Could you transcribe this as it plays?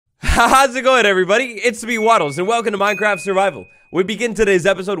How's it going, everybody? It's me, Waddles, and welcome to Minecraft Survival. We begin today's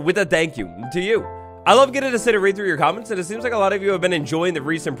episode with a thank you to you. I love getting to sit and read through your comments, and it seems like a lot of you have been enjoying the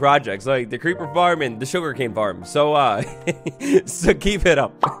recent projects, like the creeper farm and the sugarcane farm. So, so keep it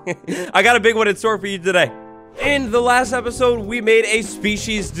up. I got a big one in store for you today. In the last episode, we made a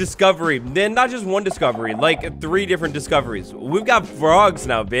species discovery. Then not just one discovery, like 3 different discoveries. We've got frogs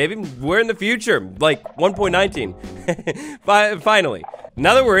now, baby. We're in the future, like 1.19. Finally.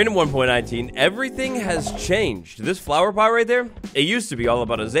 Now that we're in 1.19, everything has changed. This flower pot right there, it used to be all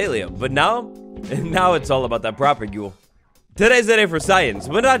about azalea, but now it's all about that propagule. Today's the day for science,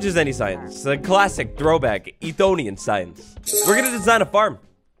 but not just any science. A classic throwback Ethonian science. We're gonna design a farm.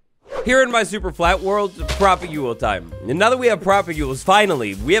 Here in my super flat world, propagule time. And now that we have propagules,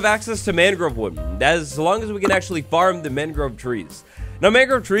 finally, we have access to mangrove wood, as long as we can actually farm the mangrove trees. Now,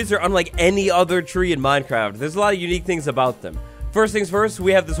 mangrove trees are unlike any other tree in Minecraft. There's a lot of unique things about them. First things first,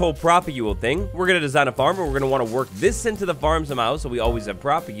 we have this whole propagule thing. We're going to design a farm, and we're going to want to work this into the farm somehow, so we always have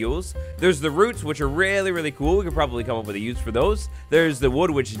propagules. There's the roots, which are really, really cool. We could probably come up with a use for those. There's the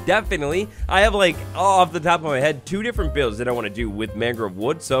wood, which definitely, I have like, off the top of my head, 2 different builds that I want to do with mangrove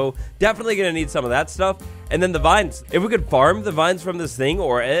wood, so definitely going to need some of that stuff. And then the vines. If we could farm the vines from this thing,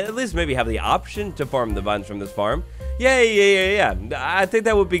 or at least maybe have the option to farm the vines from this farm, yeah, I think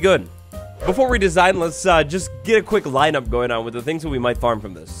that would be good. Before we design, let's just get a quick lineup going on with the things that we might farm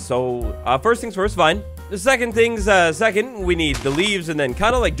from this. So, first things first, vine. The second, we need the leaves, and then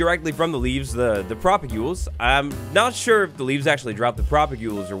kind of like directly from the leaves, the propagules. I'm not sure if the leaves actually drop the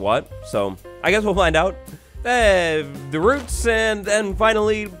propagules or what, so I guess we'll find out. The roots, and then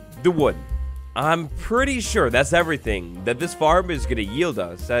finally, the wood. I'm pretty sure that's everything that this farm is going to yield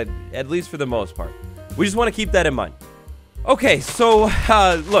us, at least for the most part. We just want to keep that in mind. Okay, so,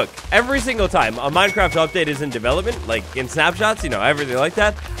 look, every single time a Minecraft update is in development, like in snapshots, you know, everything like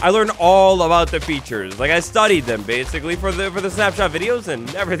that, I learn all about the features. Like, I studied them, basically, for the snapshot videos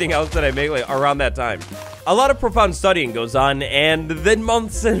and everything else that I make, like, around that time. A lot of profound studying goes on, and then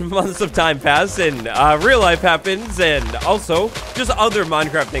months and months of time pass, and real life happens, and also, just other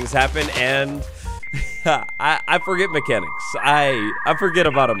Minecraft things happen, and I forget mechanics. I forget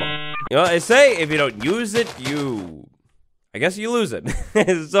about them all. You know, they say, if you don't use it, I guess you lose it.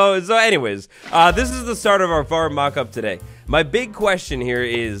 so anyways, this is the start of our farm mock-up today. My big question here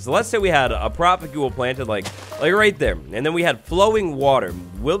is, let's say we had a propagule planted like right there, and then we had flowing water.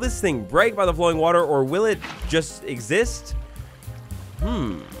 Will this thing break by the flowing water, or will it just exist?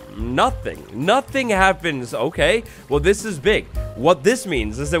 Nothing happens. Okay, well, this is big. What this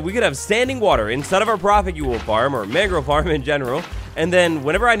means is that we could have standing water inside of our propagule farm, or mangrove farm in general, and then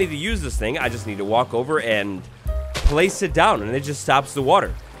whenever I need to use this thing, I just need to walk over and place it down, and it just stops the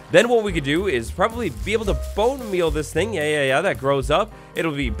water. Then what we could do is probably be able to bone meal this thing. Yeah, that grows up.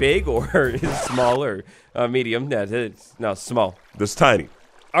 It'll be big or small or medium. Yeah, it's no small. This tiny.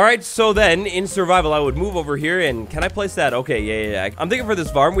 All right, so then in survival, I would move over here, and can I place that? Okay, yeah. I'm thinking for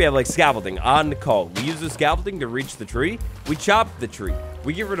this farm, we have like scaffolding on call. We use the scaffolding to reach the tree. We chop the tree.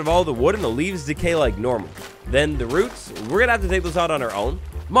 We get rid of all the wood, and the leaves decay like normal. Then the roots, we're gonna have to take those out on our own.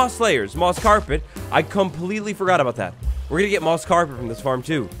 Moss layers, moss carpet. I completely forgot about that. We're gonna get moss carpet from this farm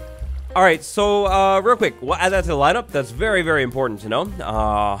too. All right, so real quick, we'll add that to the lineup. That's very, very important to know.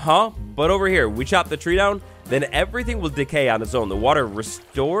 But over here, we chop the tree down, then everything will decay on its own. The water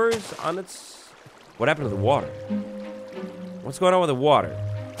restores on its... What happened to the water? What's going on with the water?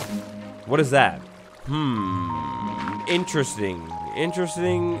 What is that? Interesting.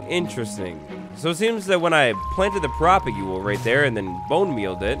 So it seems that when I planted the propagule right there and then bone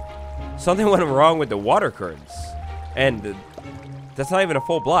mealed it, something went wrong with the water currents. And that's not even a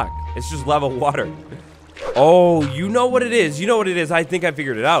full block. It's just level water. Oh, you know what it is. I think I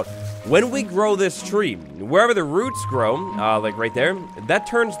figured it out. When we grow this tree, wherever the roots grow, like right there, that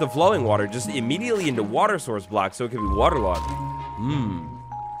turns the flowing water just immediately into water source blocks, so it can be waterlogged.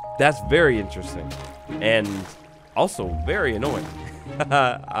 That's very interesting. And also very annoying.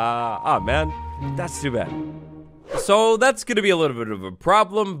 Man, that's too bad. So that's gonna be a little bit of a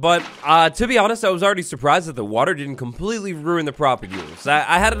problem, but to be honest, I was already surprised that the water didn't completely ruin the propagules.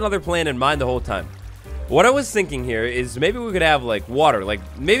 I had another plan in mind the whole time. What I was thinking here is maybe we could have like water, like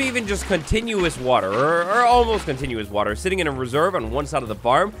maybe even just continuous water or almost continuous water sitting in a reserve on one side of the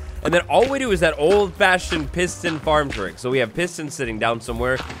farm, and then all we do is that old-fashioned piston farm trick. So we have pistons sitting down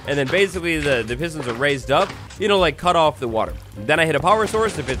somewhere, and then basically the pistons are raised up, you know, like cut off the water. Then I hit a power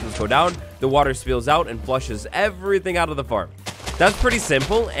source, the pistons go down, the water spills out and flushes everything out of the farm. That's pretty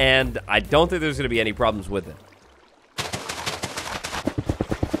simple, and I don't think there's going to be any problems with it.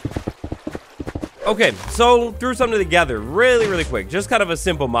 Okay, so threw something together really quick. Just kind of a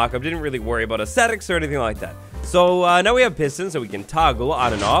simple mock-up. Didn't really worry about aesthetics or anything like that. So now we have pistons that we can toggle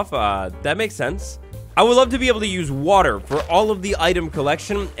on and off. That makes sense. I would love to be able to use water for all of the item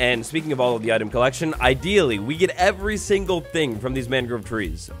collection. And speaking of all of the item collection, ideally, we get every single thing from these mangrove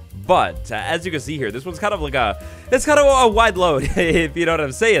trees. But as you can see here, this one's kind of like it's kind of a wide load, if you know what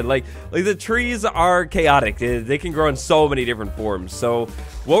I'm saying. Like the trees are chaotic. They can grow in so many different forms. So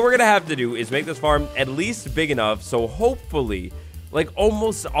what we're gonna have to do is make this farm at least big enough so hopefully, like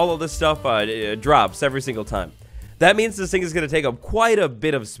almost all of this stuff drops every single time. That means this thing is going to take up quite a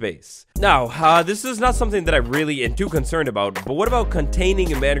bit of space. Now, this is not something that I really am too concerned about, but what about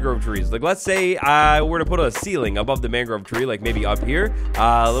containing mangrove trees? Like, let's say I were to put a ceiling above the mangrove tree, like maybe up here.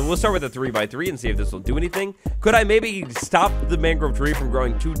 We'll start with a 3x3 and see if this will do anything. Could I maybe stop the mangrove tree from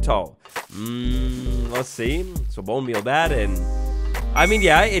growing too tall? Let's see. So bone meal that, and I mean,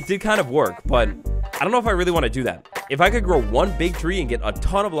 yeah, it did kind of work, but I don't know if I really want to do that. If I could grow one big tree and get a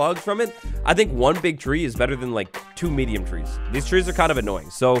ton of logs from it, I think one big tree is better than like 2 medium trees. These trees are kind of annoying,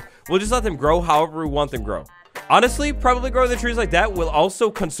 so we'll just let them grow however we want them to grow. Honestly, probably growing the trees like that will also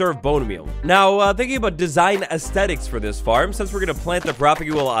conserve bone meal. Now, thinking about design aesthetics for this farm, since we're going to plant the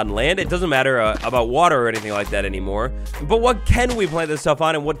propagule on land, it doesn't matter about water or anything like that anymore. But what can we plant this stuff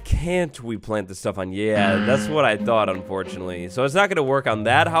on and what can't we plant this stuff on? Yeah, that's what I thought, unfortunately. So it's not going to work on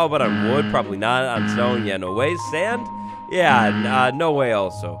that. How about on wood? Probably not. On stone? Yeah, no way. Sand? Yeah, no way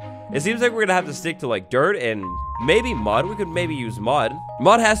also. It seems like we're gonna have to stick to like dirt and maybe mud. We could maybe use mud.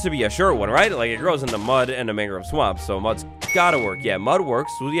 Mud has to be a sure one, right? Like it grows in the mud and the mangrove swamp, so mud's gotta work. Yeah, mud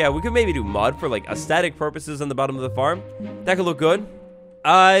works. So yeah, we could maybe do mud for like aesthetic purposes on the bottom of the farm. That could look good.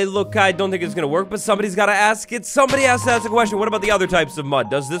 I don't think it's gonna work, but somebody's gotta ask it. Somebody has to ask the question. What about the other types of mud?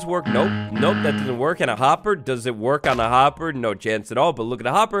 Does this work? Nope, that doesn't work. And a hopper, does it work on a hopper? No chance at all. But look at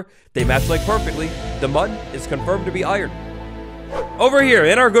a hopper, they match like perfectly. The mud is confirmed to be iron. Over here,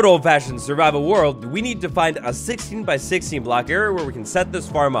 in our good old-fashioned survival world, we need to find a 16x16 block area where we can set this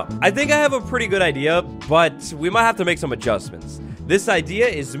farm up. I think I have a pretty good idea, but we might have to make some adjustments. This idea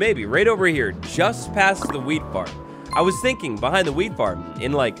is maybe right over here, just past the wheat farm. I was thinking behind the wheat farm,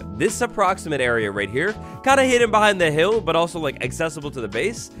 in like this approximate area right here, kind of hidden behind the hill, but also like accessible to the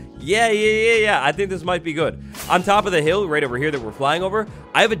base. Yeah, I think this might be good. On top of the hill, right over here that we're flying over,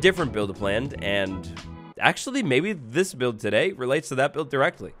 I have a different build planned, and actually, maybe this build today relates to that build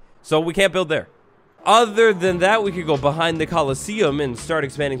directly. So we can't build there. Other than that, we could go behind the Coliseum and start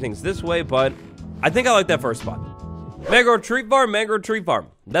expanding things this way, but I think I like that first spot. Mangrove Tree Farm, Mangrove Tree Farm.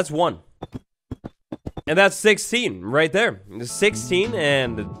 That's 1. And that's 16 right there. 16,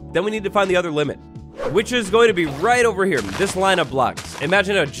 and then we need to find the other limit, which is going to be right over here, this line of blocks.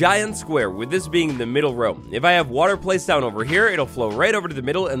 Imagine a giant square with this being the middle row. If I have water placed down over here, it'll flow right over to the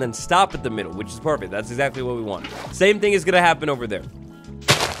middle and then stop at the middle, which is perfect. That's exactly what we want. Same thing is going to happen over there.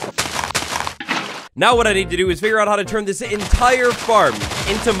 Now what I need to do is figure out how to turn this entire farm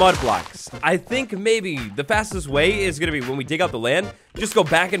into mud blocks. I think maybe the fastest way is going to be when we dig out the land, just go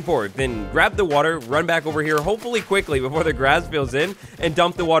back and forth, then grab the water, run back over here, hopefully quickly before the grass fills in, and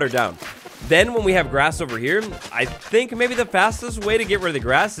dump the water down. Then when we have grass over here, I think maybe the fastest way to get rid of the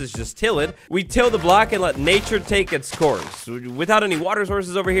grass is just till it. We till the block and let nature take its course. Without any water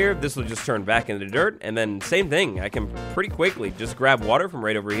sources over here, this will just turn back into dirt. And then same thing, I can pretty quickly just grab water from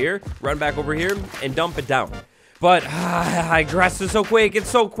right over here, run back over here, and dump it down. But grass is so quick,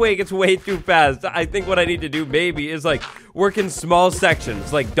 it's way too fast. I think what I need to do maybe is like work in small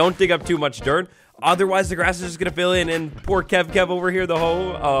sections, like don't dig up too much dirt. Otherwise, the grass is just gonna fill in, and poor Kev over here,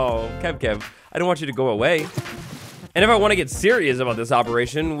 Kev, I don't want you to go away. And if I want to get serious about this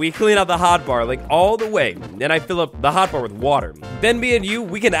operation, we clean out the hotbar, like, all the way. Then I fill up the hotbar with water. Then me and you,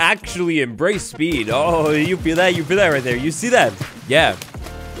 we can actually embrace speed. Oh, you feel that? You feel that right there? You see that? Yeah,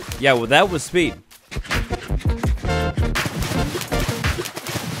 well, that was speed.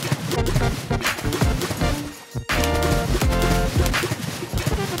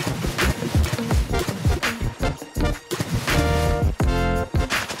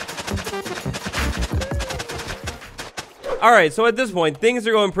 Alright, so at this point, things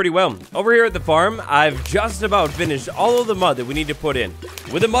are going pretty well. Over here at the farm, I've just about finished all of the mud that we need to put in.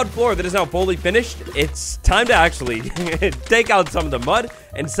 With the mud floor that is now fully finished, it's time to actually take out some of the mud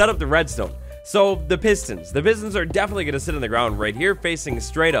and set up the redstone. So, the pistons are definitely going to sit on the ground right here, facing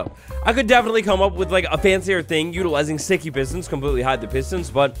straight up. I could definitely come up with like a fancier thing, utilizing sticky pistons, completely hide the pistons,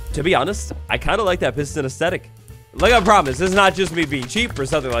 but to be honest, I kind of like that piston aesthetic. Like I promise, this is not just me being cheap or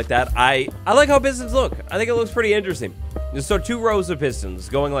something like that. I like how pistons look. I think it looks pretty interesting. So 2 rows of pistons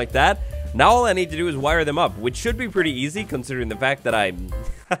going like that. Now all I need to do is wire them up, which should be pretty easy considering the fact that I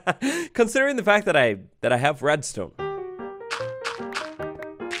Considering the fact that I have redstone.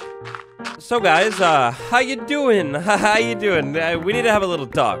 So guys, how you doing? How you doing? We need to have a little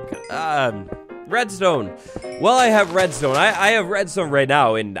talk. Redstone. Well, I have redstone. I have redstone right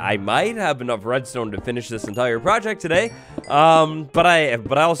now, and I might have enough redstone to finish this entire project today. But I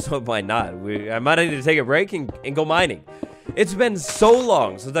also might not. I might need to take a break and go mining. It's been so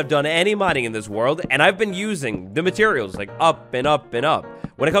long since I've done any mining in this world, and I've been using the materials like up and up and up.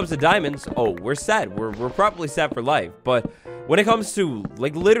 When it comes to diamonds, oh, we're set. We're probably set for life. But when it comes to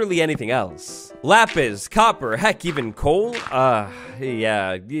like literally anything else, lapis, copper, heck, even coal,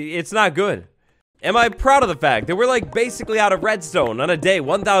 yeah, it's not good. Am I proud of the fact that we're like basically out of redstone on a day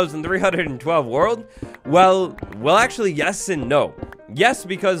 1312 world? Well, actually, yes and no. Yes,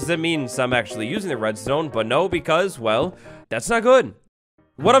 because that means I'm actually using the redstone, but no, because, well, that's not good.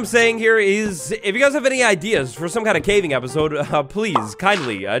 What I'm saying here is, if you guys have any ideas for some kind of caving episode, please,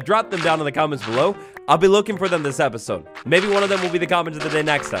 kindly, drop them down in the comments below. I'll be looking for them this episode. Maybe one of them will be the comment of the day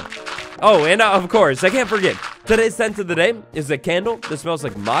next time. Oh, and of course, I can't forget, today's scent of the day is a candle that smells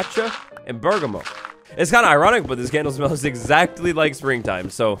like matcha and bergamot. It's kind of ironic, but this candle smells exactly like springtime.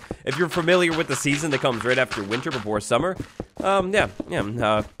 So if you're familiar with the season that comes right after winter before summer,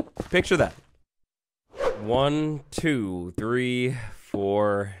 picture that. 1, 2, 3,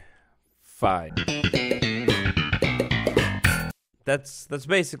 4, 5. That's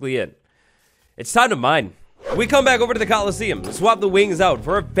basically it. It's time to mine. We come back over to the Coliseum, swap the wings out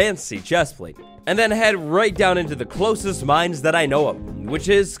for a fancy chest plate, and then head right down into the closest mines that I know of, which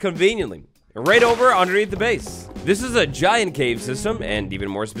is conveniently right over underneath the base. This is a giant cave system, and even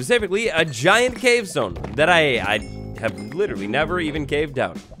more specifically, a giant cave zone that I have literally never even caved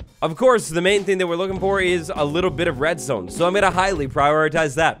down. Of course, the main thing that we're looking for is a little bit of redstone, so I'm gonna highly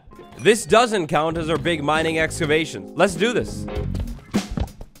prioritize that. This doesn't count as our big mining excavation. Let's do this.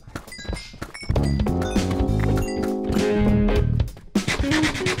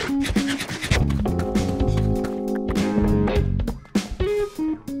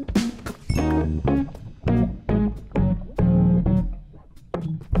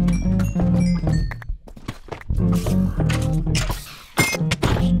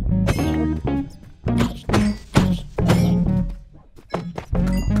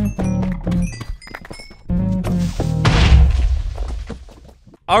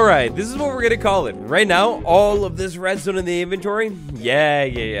 Alright, this is what we're gonna call it. Right now, all of this redstone in the inventory,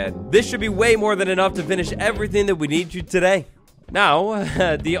 yeah. This should be way more than enough to finish everything that we need to today. Now,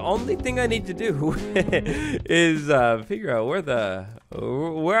 the only thing I need to do is figure out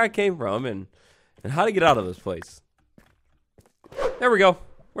where I came from and how to get out of this place. There we go.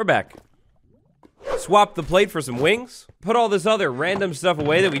 We're back. Swap the plate for some wings. Put all this other random stuff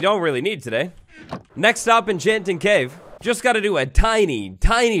away that we don't really need today. Next stop, Enchanting Cave. Just gotta do a tiny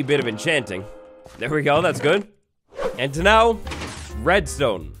bit of enchanting. There we go, that's good. And to now,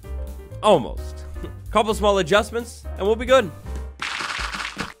 redstone. Almost. Couple small adjustments, and we'll be good.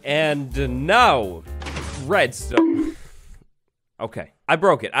 And now, redstone. Okay, I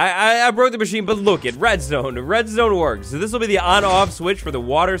broke it. I broke the machine, but look it, redstone. Redstone works. So this will be the on-off switch for the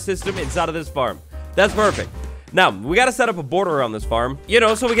water system inside of this farm. That's perfect. Now, we gotta set up a border around this farm, you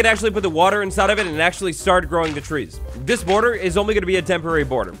know, so we can actually put the water inside of it and actually start growing the trees. This border is only gonna be a temporary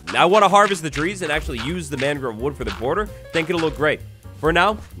border. I wanna harvest the trees and actually use the mangrove wood for the border. Think it'll look great. For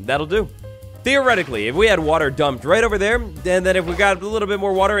now, that'll do. Theoretically, if we had water dumped right over there, and then if we got a little bit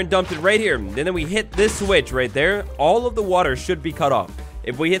more water and dumped it right here, and then we hit this switch right there, all of the water should be cut off.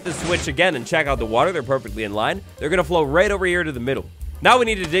 If we hit the switch again and check out the water, they're perfectly in line. They're gonna flow right over here to the middle. Now we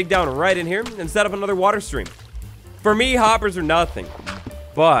need to dig down right in here and set up another water stream. For me, hoppers are nothing,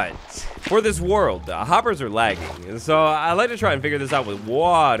 but for this world, hoppers are lagging, so I like to try and figure this out with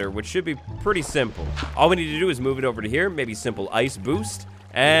water, which should be pretty simple. All we need to do is move it over to here, maybe simple ice boost,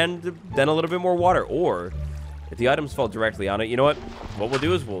 and then a little bit more water, or if the items fall directly on it, you know what we'll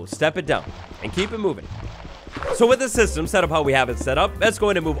do is we'll step it down and keep it moving. So with the system set up how we have it set up, that's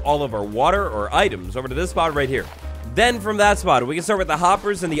going to move all of our water or items over to this spot right here. Then from that spot, we can start with the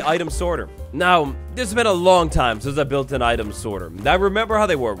hoppers and the item sorter. Now, this has been a long time since I built an item sorter. I remember how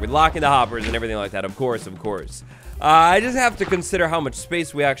they work with locking the hoppers and everything like that, of course. I just have to consider how much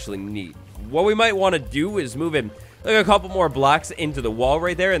space we actually need. What we might want to do is move in like a couple more blocks into the wall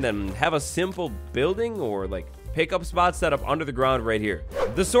right there and then have a simple building or like pickup spot set up under the ground right here.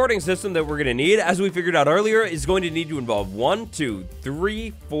 The sorting system that we're going to need, as we figured out earlier, is going to need to involve 1, 2,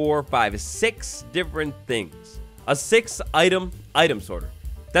 3, 4, 5, 6 different things. A 6-item sorter.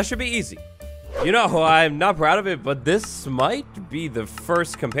 That should be easy. You know, I'm not proud of it, but this might be the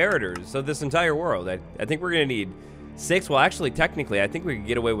first comparators of this entire world. I think we're gonna need 6? Well, actually, technically, I think we could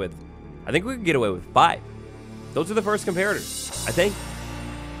get away with 5. Those are the first comparators, I think.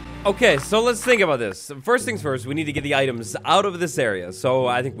 Okay, so let's think about this. First things first, we need to get the items out of this area. So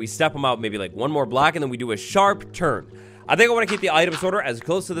I think we step them out maybe like one more block, and then we do a sharp turn. I think I want to keep the item sorter as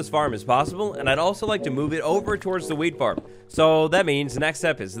close to this farm as possible, and I'd also like to move it over towards the wheat farm. So that means the next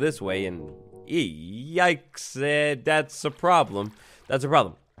step is this way, and yikes, that's a problem. That's a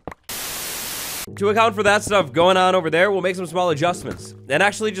problem. To account for that stuff going on over there, we'll make some small adjustments, and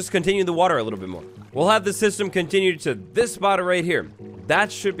actually just continue the water a little bit more. We'll have the system continue to this spot right here.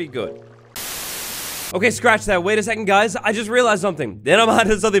 That should be good. Okay, scratch that. Wait a second, guys. I just realized something. Then I'm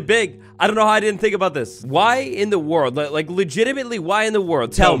onto something big. I don't know how I didn't think about this. Why in the world, like legitimately, why in the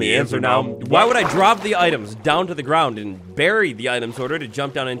world? Tell me, answer now. Why would I drop the items down to the ground and bury the item sorter to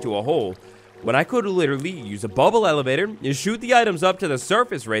jump down into a hole when I could literally use a bubble elevator and shoot the items up to the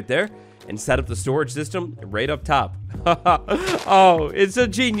surface right there and set up the storage system right up top? Oh, it's a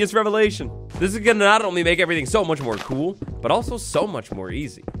genius revelation. This is gonna not only make everything so much more cool, but also so much more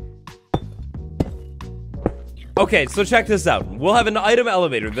easy. Okay, so check this out. We'll have an item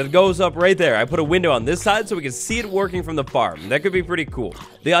elevator that goes up right there. I put a window on this side so we can see it working from the farm. That could be pretty cool.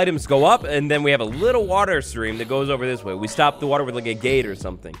 The items go up, and then we have a little water stream that goes over this way. We stop the water with like a gate or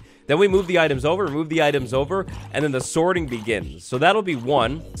something. Then we move the items over, and then the sorting begins. So that'll be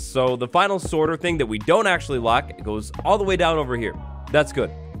 1. So the final sorter thing that we don't actually lock goes all the way down over here. That's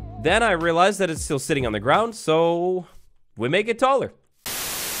good. Then I realized that it's still sitting on the ground, so we make it taller.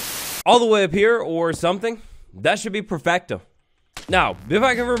 All the way up here or something. That should be perfecto. Now, if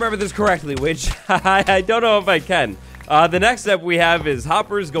I can remember this correctly, which I don't know if I can, the next step we have is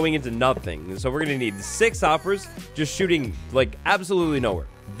hoppers going into nothing. So we're gonna need 6 hoppers just shooting like absolutely nowhere.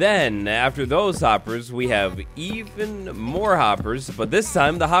 Then, after those hoppers, we have even more hoppers, but this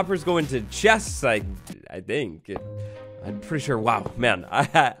time the hoppers go into chests, I think. I'm pretty sure. Wow, man,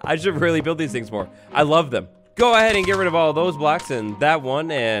 I should really build these things more. I love them. Go ahead and get rid of all those blocks and that one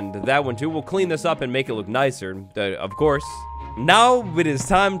too. We'll clean this up and make it look nicer, of course. Now it is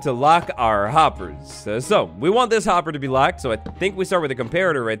time to lock our hoppers. So we want this hopper to be locked, so I think we start with a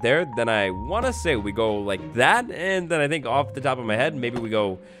comparator right there. Then I want to say we go like that, and then I think off the top of my head, maybe we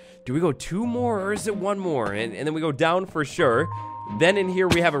go, do we go 2 more or is it 1 more? And then we go down for sure. Then in here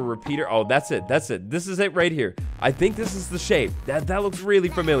we have a repeater. Oh, that's it. This is it right here. I think this is the shape. That looks really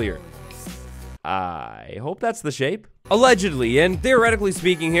familiar. I hope that's the shape. Allegedly, and theoretically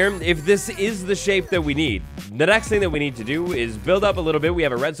speaking here, if this is the shape that we need, the next thing that we need to do is build up a little bit. We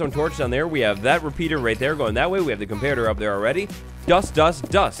have a redstone torch down there. We have that repeater right there going that way. We have the comparator up there already. Dust,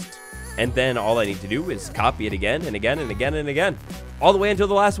 dust, dust. And then all I need to do is copy it again and again and again and again. All the way until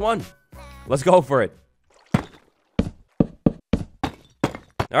the last one. Let's go for it.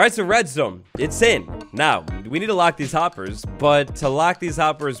 Alright, so redstone. It's in. Now, we need to lock these hoppers, but to lock these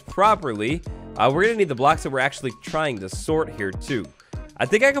hoppers properly, we're gonna need the blocks that we're actually trying to sort here too. I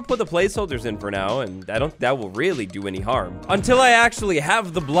think I can put the placeholders in for now, and I don't think that will really do any harm. Until I actually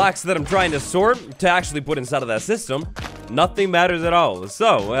have the blocks that I'm trying to sort to actually put inside of that system, nothing matters at all.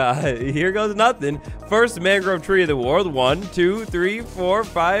 So, here goes nothing. First mangrove tree of the world. 1, 2, 3, 4,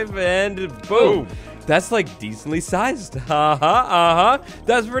 5, and boom. That's like decently sized.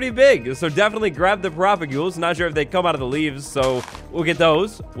 That's pretty big. So definitely grab the propagules. Not sure if they come out of the leaves, so we'll get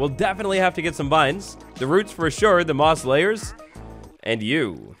those. We'll definitely have to get some vines. The roots for sure, the moss layers. And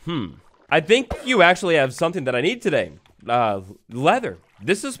you. I think you actually have something that I need today. Leather.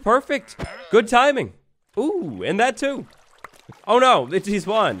 This is perfect. Good timing. Ooh, and that too. Oh no, it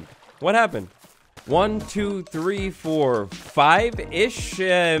despawned. What happened? 1, 2, 3, 4, 5-ish,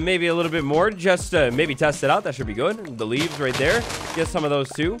 maybe a little bit more, just maybe test it out. That should be good. The leaves right there, get some of those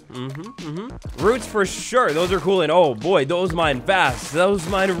too. Roots for sure, those are cool. And oh boy, those mine fast. Those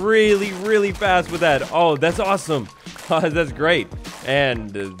mine really, really fast with that. Oh, that's awesome. That's great.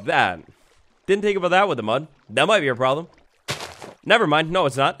 And that, didn't think about that with the mud. That might be a problem. Never mind, no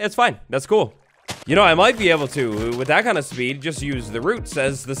it's not, it's fine, that's cool. You know, I might be able to, with that kind of speed, just use the roots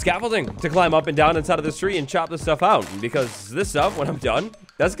as the scaffolding to climb up and down inside of this tree and chop this stuff out. Because this stuff, when I'm done,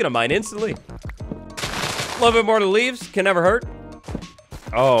 that's gonna mine instantly. A little bit more to the leaves, can never hurt.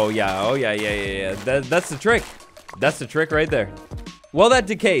 Oh yeah. That's the trick. That's the trick right there. Well, that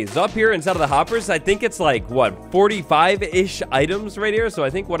decays. Up here inside of the hoppers, I think it's like, what, 45-ish items right here? So I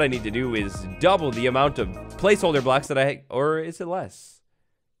think what I need to do is double the amount of placeholder blocks that I, or is it less?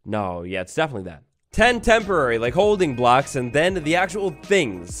 No, yeah, it's definitely that. 10 temporary, like holding blocks, and then the actual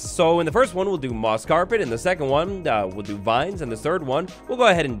things. So in the first one, we'll do moss carpet. In the second one, we'll do vines. And the third one, we'll go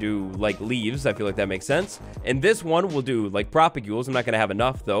ahead and do like leaves. I feel like that makes sense. And this one, we'll do like propagules. I'm not going to have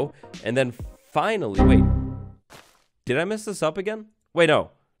enough though. And then finally, wait. Did I mess this up again? Wait,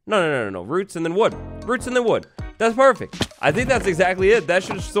 no. No. Roots and then wood. Roots and then wood. That's perfect. I think that's exactly it. That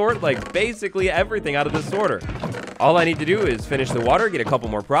should sort, like, basically everything out of this sorter. All I need to do is finish the water, get a couple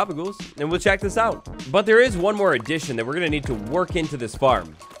more propagules, and we'll check this out. But there is one more addition that we're going to need to work into this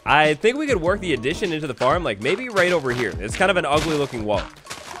farm. I think we could work the addition into the farm, like, maybe right over here. It's kind of an ugly-looking wall.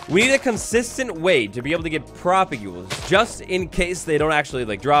 We need a consistent way to be able to get propagules, just in case they don't actually,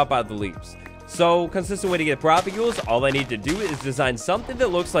 like, drop out the leaves. So, consistent way to get propagules, all I need to do is design something that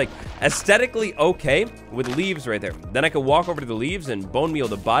looks like aesthetically okay with leaves right there. Then I can walk over to the leaves and bone meal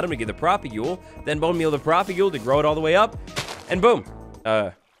the bottom to get the propagule, then bone meal the propagule to grow it all the way up, and boom.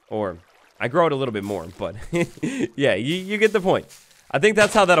 Or I grow it a little bit more, but yeah, you get the point. I think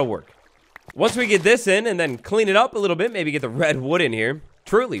that's how that'll work. Once we get this in and then clean it up a little bit, maybe get the red wood in here,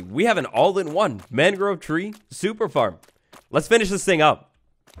 truly, we have an all-in-one mangrove tree super farm. Let's finish this thing up.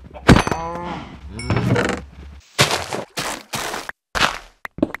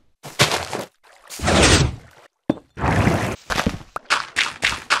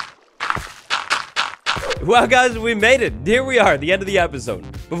 Well, guys, we made it. Here we are, the end of the episode.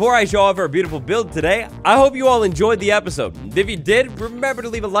 Before I show off our beautiful build today, I hope you all enjoyed the episode. If you did, remember to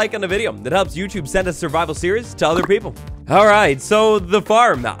leave a like on the video. That helps YouTube send a survival series to other people. Alright, so the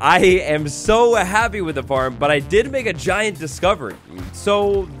farm. I am so happy with the farm, but I did make a giant discovery.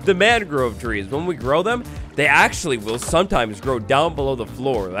 So, the mangrove trees, when we grow them, they actually will sometimes grow down below the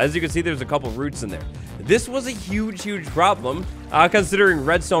floor. As you can see, there's a couple roots in there. This was a huge problem, considering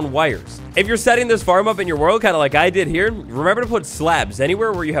redstone wires. If you're setting this farm up in your world, kind of like I did here, remember to put slabs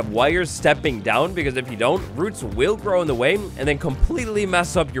anywhere where you have wires stepping down, because if you don't, roots will grow in the way and then completely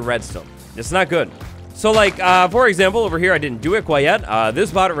mess up your redstone. It's not good. So, like, for example, over here, I didn't do it quite yet.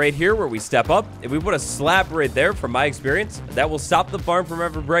 This spot right here where we step up, if we put a slab right there, from my experience, that will stop the farm from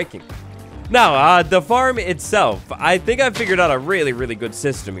ever breaking. Now, the farm itself, I think I figured out a really good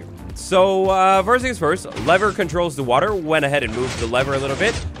system here. So, first things first, lever controls the water. Went ahead and moved the lever a little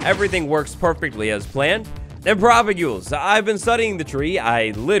bit. Everything works perfectly as planned. And propagules. I've been studying the tree.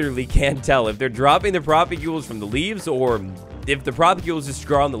 I literally can't tell if they're dropping the propagules from the leaves or if the propagules just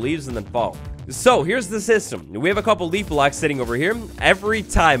grow on the leaves and then fall. So, here's the system. We have a couple leaf blocks sitting over here. Every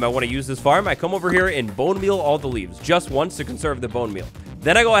time I want to use this farm, I come over here and bone meal all the leaves, just once to conserve the bone meal.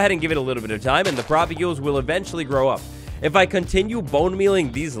 Then I go ahead and give it a little bit of time, and the propagules will eventually grow up. If I continue bone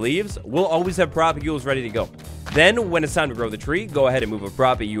mealing these leaves, we'll always have propagules ready to go. Then, when it's time to grow the tree, go ahead and move a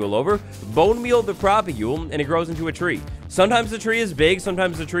propagule over, bone meal the propagule, and it grows into a tree. Sometimes the tree is big,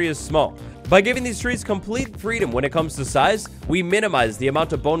 sometimes the tree is small. By giving these trees complete freedom when it comes to size, we minimize the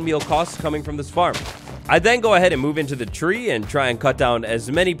amount of bone meal costs coming from this farm. I then go ahead and move into the tree and try and cut down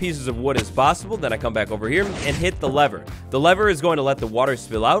as many pieces of wood as possible. Then I come back over here and hit the lever. The lever is going to let the water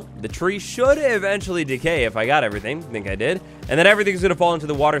spill out. The tree should eventually decay if I got everything. I think I did. And then everything's going to fall into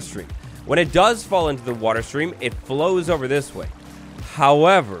the water stream. When it does fall into the water stream, it flows over this way.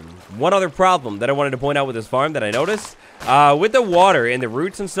 However, one other problem that I wanted to point out with this farm that I noticed, with the water and the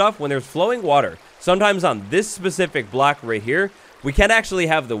roots and stuff, when there's flowing water, sometimes on this specific block right here, we can actually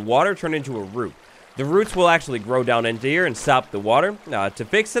have the water turn into a root. The roots will actually grow down into here and stop the water. To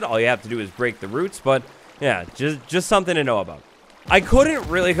fix it, all you have to do is break the roots, but yeah, just something to know about. I couldn't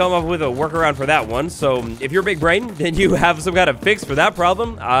really come up with a workaround for that one, so if you're big brain and you have some kind of fix for that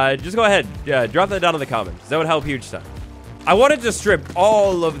problem, just go ahead, drop that down in the comments. That would help huge time. I wanted to strip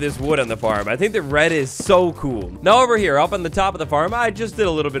all of this wood on the farm. I think the red is so cool. Now over here, up on the top of the farm, I just did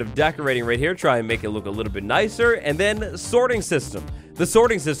a little bit of decorating right here, try and make it look a little bit nicer, and then sorting system. The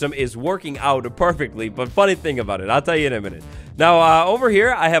sorting system is working out perfectly, but funny thing about it, I'll tell you in a minute. Now, over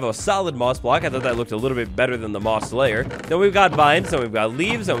here, I have a solid moss block. I thought that looked a little bit better than the moss layer. Then we've got vines, then we've got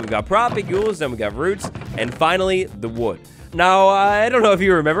leaves, then we've got propagules, then we've got roots, and finally, the wood. Now, I don't know if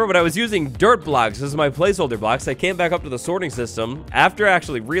you remember, but I was using dirt blocks as my placeholder blocks. I came back up to the sorting system after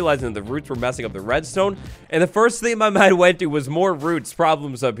actually realizing that the roots were messing up the redstone. And the first thing my mind went to was more roots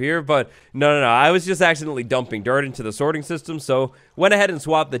problems up here. But no. I was just accidentally dumping dirt into the sorting system. So went ahead and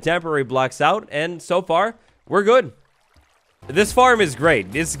swapped the temporary blocks out. And so far, we're good. This farm is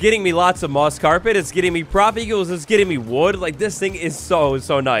great. It's getting me lots of moss carpet. It's getting me propagules. It's getting me wood. Like, this thing is so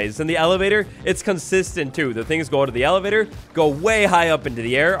nice. And the elevator, it's consistent too. The things go to the elevator, go way high up into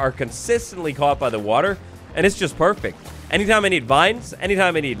the air, are consistently caught by the water, and it's just perfect. Anytime I need vines,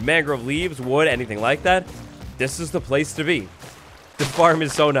 anytime I need mangrove leaves, wood, anything like that, this is the place to be. This farm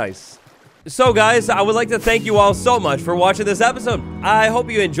is so nice. So guys, I would like to thank you all so much for watching this episode. I hope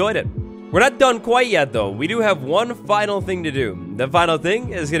you enjoyed it. We're not done quite yet, though. We do have one final thing to do. The final thing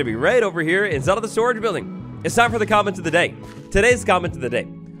is going to be right over here inside of the storage building. It's time for the comment of the day. Today's comment of the day.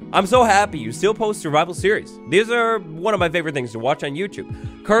 I'm so happy you still post survival series. These are one of my favorite things to watch on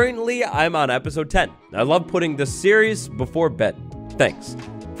YouTube. Currently, I'm on episode 10. I love putting this series before bed. Thanks.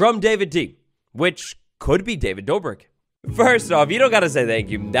 From David D, which could be David Dobrik. First off, you don't gotta say thank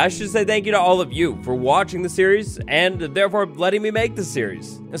you. I should say thank you to all of you for watching the series and therefore letting me make the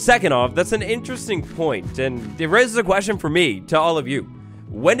series. Second off, that's an interesting point, and it raises a question for me to all of you.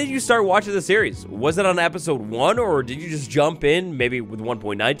 When did you start watching the series? Was it on episode 1, or did you just jump in maybe with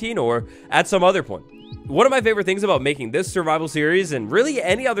 1.19 or at some other point? One of my favorite things about making this survival series, and really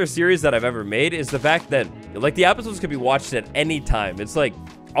any other series that I've ever made, is the fact that like the episodes can be watched at any time. It's like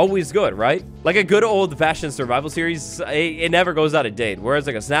always good, right? Like a good old-fashioned survival series, it never goes out of date. Whereas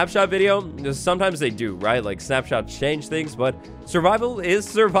like a snapshot video, sometimes they do, right? Like snapshots change things, but survival is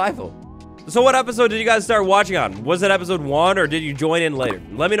survival. So what episode did you guys start watching on? Was it episode 1, or did you join in later?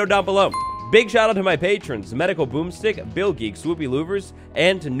 Let me know down below. Big shout out to my patrons, Medical Boomstick, Bill Geek, Swoopy Louvers,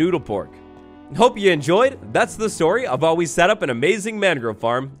 and Noodle Pork. Hope you enjoyed. That's the story of how we set up an amazing mangrove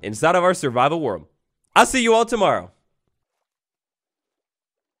farm inside of our survival world. I'll see you all tomorrow.